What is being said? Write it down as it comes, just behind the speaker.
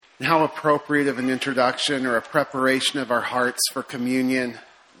And how appropriate of an introduction or a preparation of our hearts for communion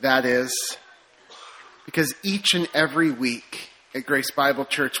that is. Because each and every week at Grace Bible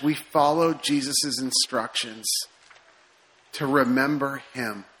Church, we follow Jesus' instructions to remember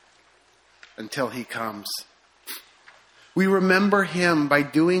him until he comes. We remember him by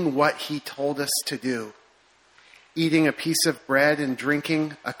doing what he told us to do. Eating a piece of bread and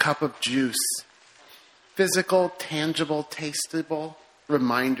drinking a cup of juice. Physical, tangible, tasteable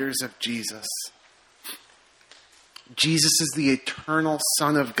reminders of Jesus. Jesus is the eternal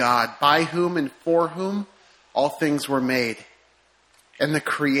Son of God, by whom and for whom all things were made. And the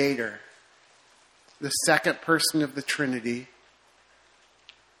Creator, the second person of the Trinity,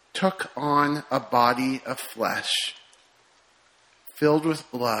 took on a body of flesh filled with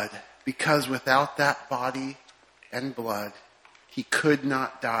blood, because without that body and blood, he could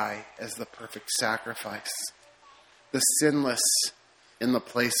not die as the perfect sacrifice, the sinless in the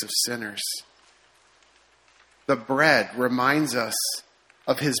place of sinners. The bread reminds us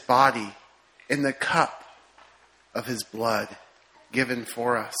of his body, and the cup of his blood given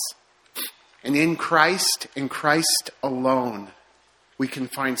for us. And in Christ alone, we can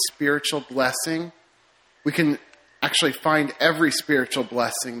find spiritual blessing. We can actually find every spiritual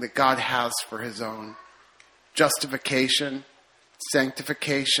blessing that God has for his own. Justification,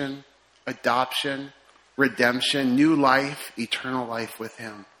 sanctification, adoption, redemption, new life, eternal life with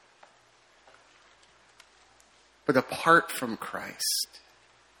him. But apart from Christ,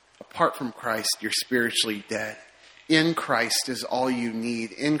 you're spiritually dead. In Christ is all you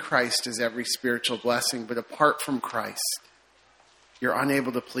need. In Christ is every spiritual blessing. But apart from Christ, you're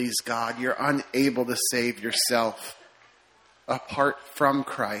unable to please God. You're unable to save yourself. Apart from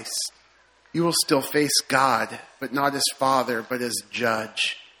Christ, you will still face God, but not as Father, but as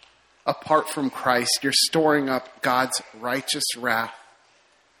Judge. Apart from Christ, you're storing up God's righteous wrath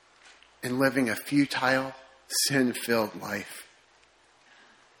and living a futile, sin-filled life.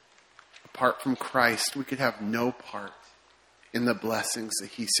 Apart from Christ, we could have no part in the blessings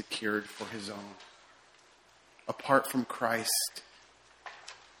that he secured for his own. Apart from Christ,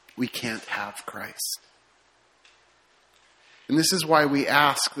 we can't have Christ. And this is why we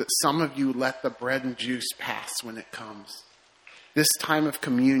ask that some of you let the bread and juice pass when it comes. This time of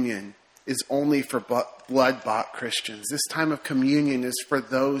communion is only for blood-bought Christians. This time of communion is for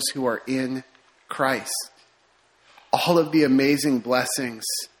those who are in Christ. All of the amazing blessings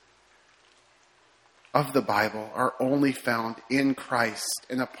of the Bible are only found in Christ.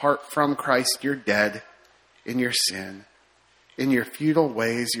 And apart from Christ, you're dead in your sin. In your futile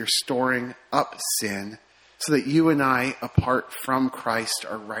ways, you're storing up sin so that you and I, apart from Christ,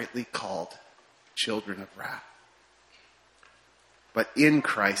 are rightly called children of wrath. But in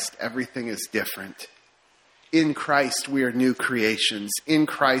Christ, everything is different. In Christ, we are new creations. In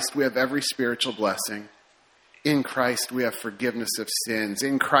Christ, we have every spiritual blessing. In Christ, we have forgiveness of sins.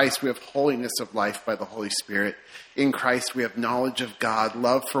 In Christ, we have holiness of life by the Holy Spirit. In Christ, we have knowledge of God,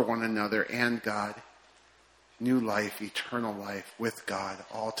 love for one another and God, new life, eternal life with God,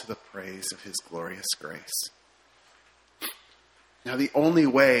 all to the praise of his glorious grace. Now, the only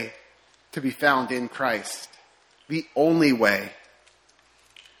way to be found in Christ, the only way,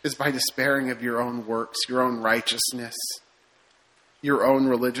 is by despairing of your own works, your own righteousness, your own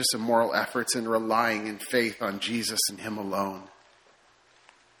religious and moral efforts, and relying in faith on Jesus and him alone.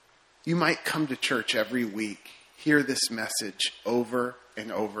 You might come to church every week, hear this message over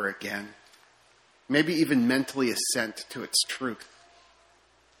and over again, maybe even mentally assent to its truth.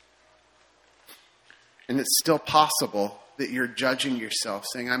 And it's still possible that you're judging yourself,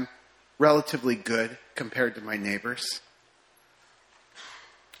 saying, I'm relatively good compared to my neighbors.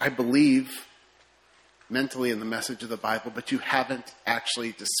 I believe mentally in the message of the Bible, but you haven't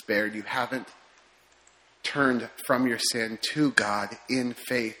actually despaired. You haven't turned from your sin to God in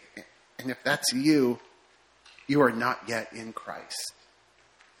faith. And if that's you, you are not yet in Christ.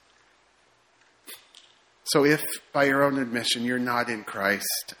 So if, by your own admission, you're not in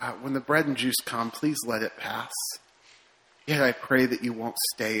Christ, when the bread and juice come, please let it pass. Yet I pray that you won't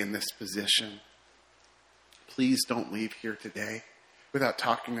stay in this position. Please don't leave here today without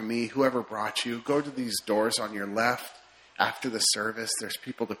talking to me, whoever brought you. Go to these doors on your left after the service. There's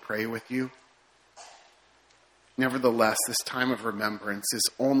people to pray with you. Nevertheless, this time of remembrance is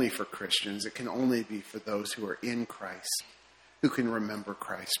only for Christians. It can only be for those who are in Christ, who can remember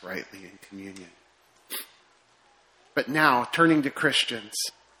Christ rightly in communion. But now, turning to Christians,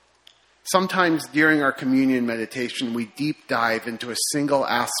 sometimes during our communion meditation, we deep dive into a single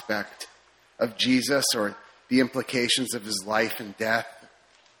aspect of Jesus or the implications of his life and death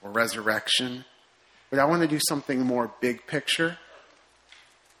or resurrection. But I want to do something more big picture.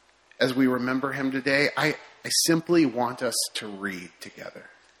 as we remember him today, I simply want us to read together.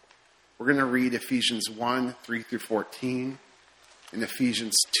 We're going to read Ephesians 1, 3 through 14, and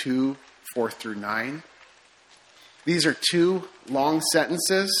Ephesians 2, 4 through 9. These are two long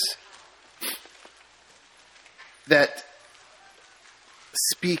sentences that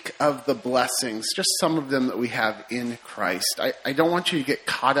speak of the blessings, just some of them that we have in Christ. I don't want you to get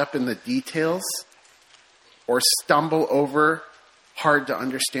caught up in the details or stumble over hard to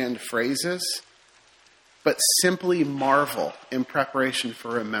understand phrases, but simply marvel in preparation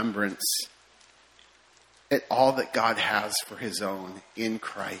for remembrance at all that God has for his own in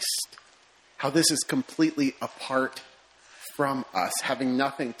Christ. How this is completely apart from us, having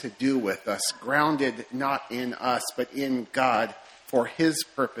nothing to do with us, grounded not in us, but in God for his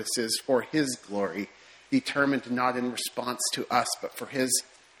purposes, for his glory, determined not in response to us, but for his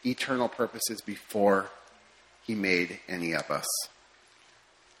eternal purposes before he made any of us.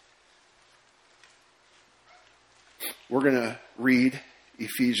 We're going to read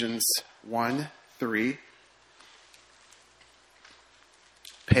Ephesians 1, 3.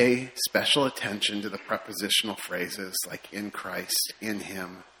 Pay special attention to the prepositional phrases like in Christ, in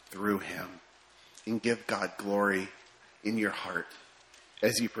him, through him, and give God glory in your heart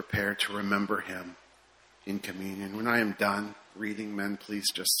as you prepare to remember him in communion. When I am done reading, men, please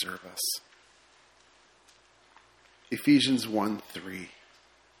just serve us. Ephesians 1, 3.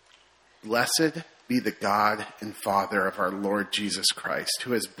 Blessed be the God and Father of our Lord Jesus Christ,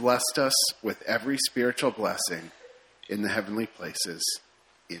 who has blessed us with every spiritual blessing in the heavenly places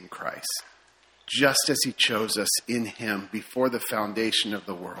in Christ, just as he chose us in him before the foundation of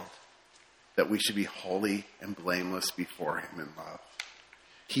the world, that we should be holy and blameless before him in love.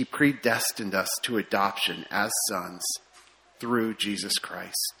 He predestined us to adoption as sons through Jesus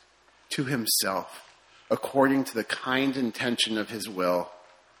Christ, to himself, according to the kind intention of his will,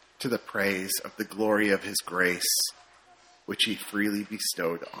 to the praise of the glory of his grace, which he freely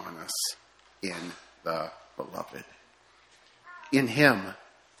bestowed on us in the beloved. In him,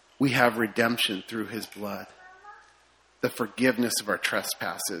 we have redemption through his blood, the forgiveness of our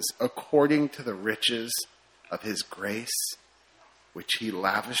trespasses, according to the riches of his grace, which he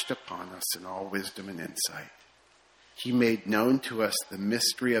lavished upon us in all wisdom and insight. He made known to us the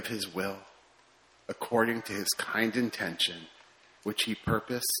mystery of his will, according to his kind intention, which he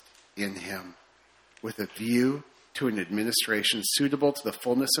purposed in him, with a view to an administration suitable to the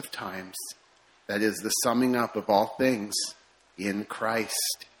fullness of times, that is, the summing up of all things in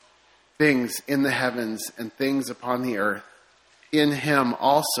Christ, things in the heavens and things upon the earth. In him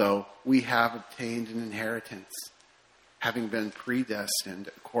also we have obtained an inheritance, having been predestined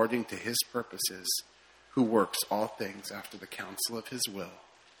according to his purposes, who works all things after the counsel of his will,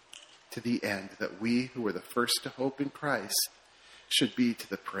 to the end that we who were the first to hope in Christ should be to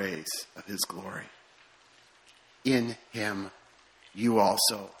the praise of his glory. In him you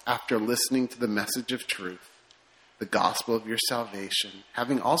also, after listening to the message of truth, the gospel of your salvation,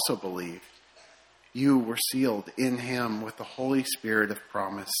 having also believed, you were sealed in him with the Holy Spirit of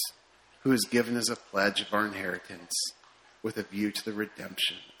promise, who is given as a pledge of our inheritance, with a view to the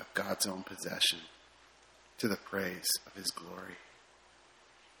redemption of God's own possession, to the praise of his glory.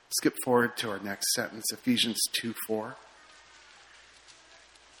 Skip forward to our next sentence, Ephesians 2, 4.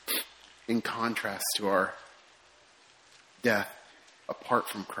 In contrast to our death apart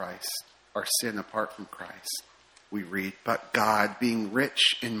from Christ, our sin apart from Christ, we read, but God, being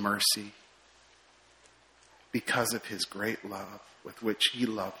rich in mercy, because of his great love with which he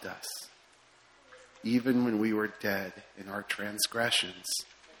loved us, even when we were dead in our transgressions,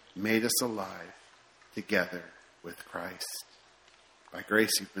 made us alive together with Christ. By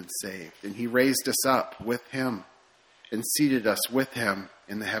grace you've been saved. And he raised us up with him and seated us with him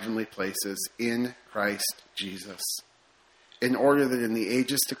in the heavenly places in Christ Jesus, in order that in the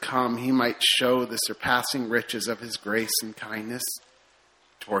ages to come he might show the surpassing riches of his grace and kindness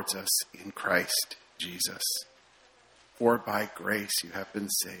towards us in Christ Jesus. For by grace you have been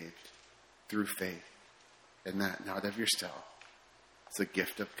saved through faith, and that not of yourself. It's a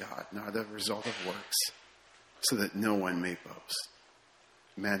gift of God, not a result of works, so that no one may boast.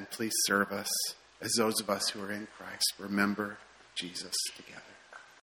 Men, please serve us as those of us who are in Christ remember Jesus together.